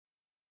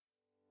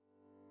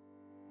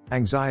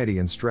Anxiety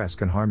and stress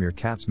can harm your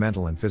cat's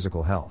mental and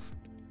physical health.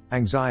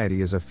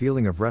 Anxiety is a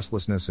feeling of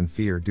restlessness and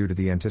fear due to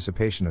the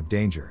anticipation of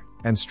danger,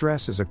 and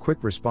stress is a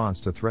quick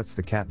response to threats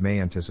the cat may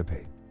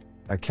anticipate.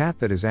 A cat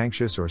that is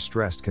anxious or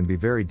stressed can be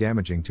very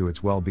damaging to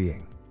its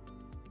well-being.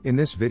 In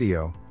this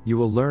video, you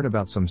will learn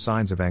about some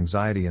signs of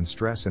anxiety and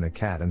stress in a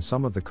cat and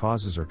some of the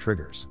causes or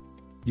triggers.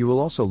 You will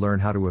also learn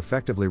how to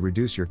effectively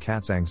reduce your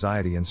cat's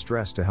anxiety and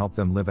stress to help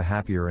them live a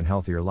happier and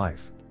healthier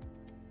life.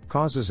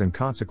 Causes and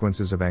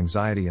consequences of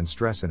anxiety and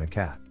stress in a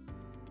cat.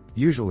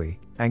 Usually,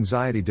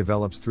 anxiety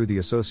develops through the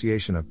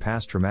association of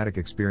past traumatic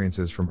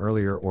experiences from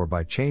earlier or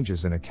by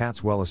changes in a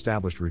cat's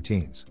well-established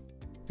routines.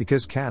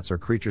 Because cats are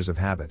creatures of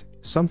habit,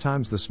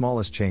 sometimes the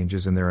smallest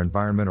changes in their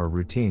environment or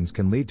routines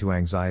can lead to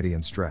anxiety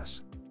and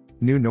stress.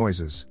 New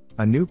noises,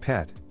 a new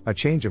pet, a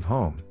change of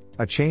home,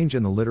 a change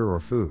in the litter or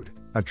food,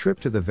 a trip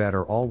to the vet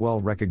are all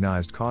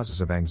well-recognized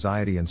causes of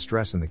anxiety and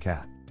stress in the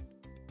cat.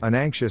 An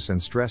anxious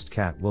and stressed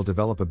cat will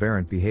develop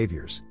aberrant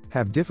behaviors,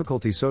 have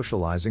difficulty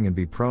socializing and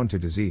be prone to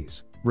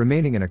disease,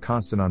 remaining in a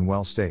constant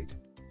unwell state.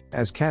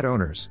 As cat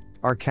owners,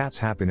 our cat's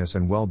happiness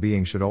and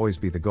well-being should always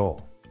be the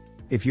goal.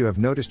 If you have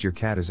noticed your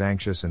cat is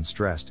anxious and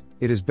stressed,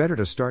 it is better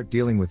to start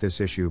dealing with this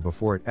issue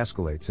before it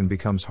escalates and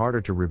becomes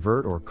harder to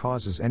revert or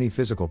causes any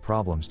physical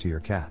problems to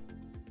your cat.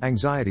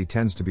 Anxiety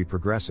tends to be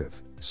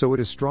progressive, so it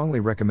is strongly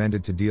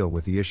recommended to deal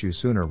with the issue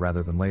sooner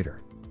rather than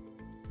later.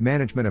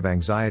 Management of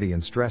anxiety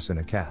and stress in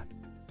a cat.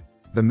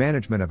 The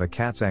management of a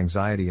cat's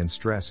anxiety and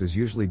stress is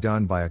usually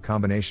done by a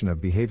combination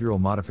of behavioral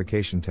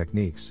modification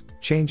techniques,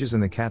 changes in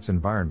the cat's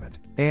environment,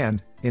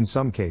 and, in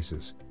some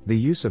cases, the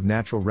use of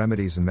natural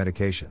remedies and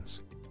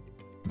medications.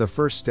 The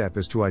first step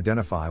is to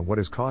identify what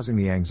is causing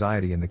the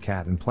anxiety in the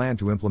cat and plan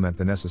to implement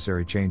the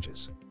necessary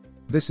changes.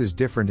 This is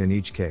different in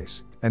each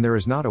case, and there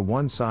is not a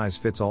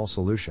one-size-fits-all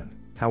solution.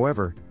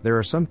 However, there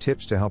are some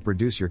tips to help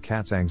reduce your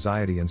cat's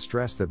anxiety and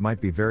stress that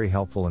might be very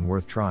helpful and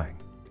worth trying.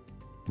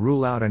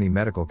 Rule out any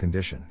medical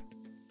condition.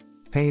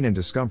 Pain and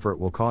discomfort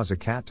will cause a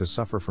cat to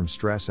suffer from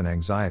stress and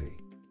anxiety.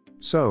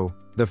 So,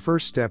 the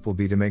first step will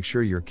be to make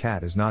sure your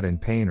cat is not in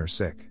pain or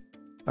sick.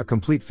 A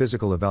complete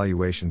physical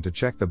evaluation to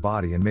check the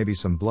body and maybe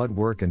some blood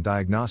work and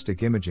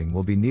diagnostic imaging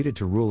will be needed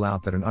to rule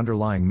out that an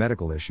underlying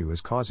medical issue is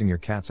causing your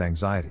cat's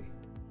anxiety.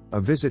 A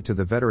visit to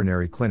the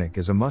veterinary clinic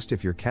is a must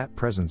if your cat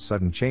presents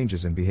sudden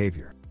changes in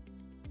behavior.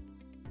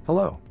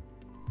 Hello.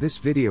 This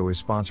video is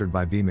sponsored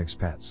by bmix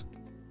Pets.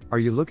 Are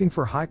you looking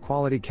for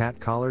high-quality cat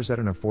collars at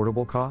an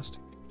affordable cost?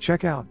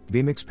 Check out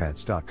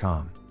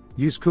bmixpets.com.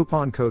 Use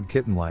coupon code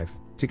KittenLife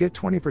to get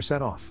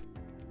 20% off.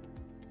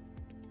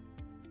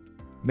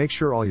 Make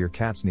sure all your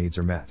cat's needs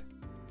are met.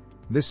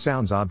 This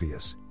sounds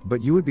obvious,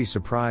 but you would be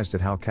surprised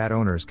at how cat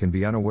owners can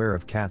be unaware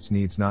of cats'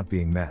 needs not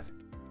being met.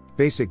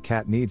 Basic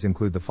cat needs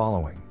include the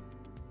following: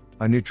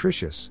 a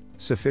nutritious,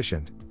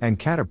 sufficient, and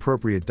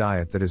cat-appropriate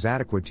diet that is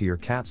adequate to your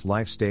cat's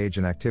life stage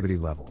and activity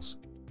levels.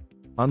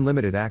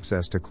 Unlimited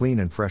access to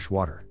clean and fresh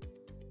water.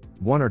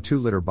 1 or 2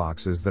 litter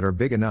boxes that are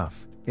big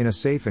enough, in a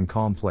safe and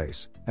calm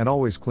place, and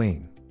always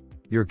clean.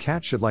 Your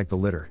cat should like the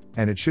litter,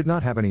 and it should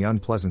not have any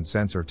unpleasant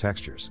scents or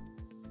textures.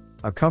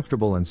 A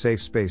comfortable and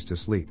safe space to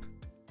sleep.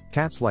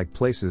 Cats like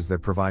places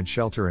that provide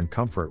shelter and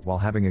comfort while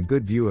having a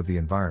good view of the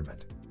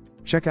environment.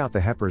 Check out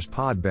the Hepper's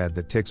Pod bed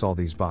that ticks all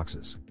these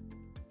boxes.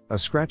 A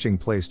scratching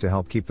place to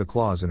help keep the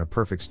claws in a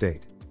perfect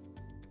state.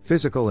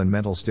 Physical and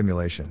mental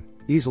stimulation,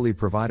 easily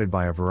provided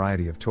by a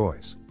variety of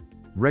toys.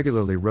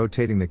 Regularly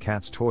rotating the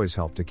cat's toys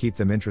help to keep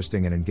them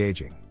interesting and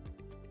engaging.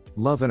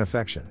 Love and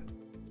affection.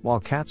 While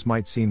cats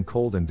might seem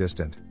cold and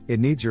distant, it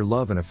needs your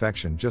love and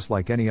affection just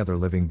like any other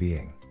living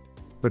being.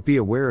 But be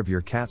aware of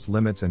your cat's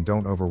limits and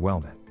don't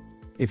overwhelm it.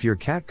 If your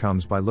cat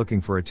comes by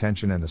looking for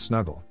attention and a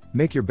snuggle,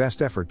 make your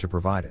best effort to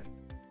provide it.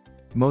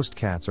 Most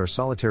cats are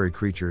solitary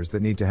creatures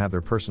that need to have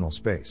their personal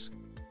space.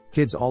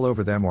 Kids all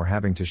over them or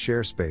having to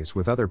share space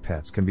with other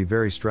pets can be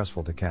very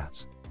stressful to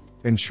cats.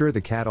 Ensure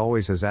the cat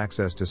always has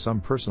access to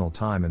some personal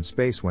time and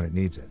space when it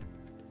needs it.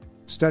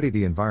 Study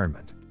the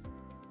environment.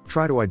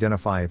 Try to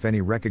identify if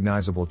any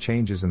recognizable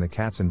changes in the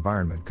cat's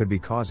environment could be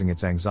causing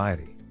its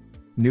anxiety.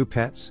 New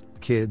pets,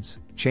 kids,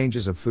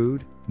 changes of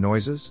food,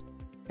 noises?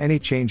 Any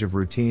change of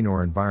routine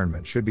or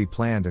environment should be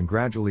planned and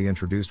gradually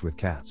introduced with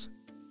cats.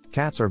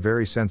 Cats are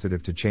very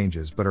sensitive to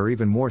changes but are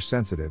even more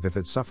sensitive if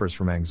it suffers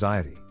from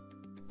anxiety.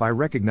 By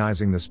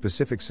recognizing the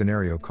specific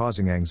scenario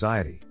causing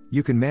anxiety,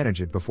 you can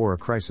manage it before a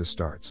crisis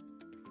starts.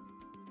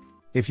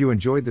 If you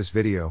enjoyed this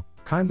video,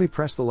 kindly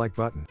press the like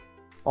button.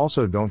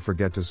 Also, don't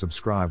forget to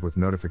subscribe with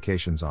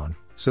notifications on,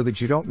 so that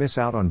you don't miss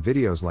out on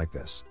videos like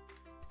this.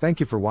 Thank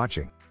you for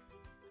watching.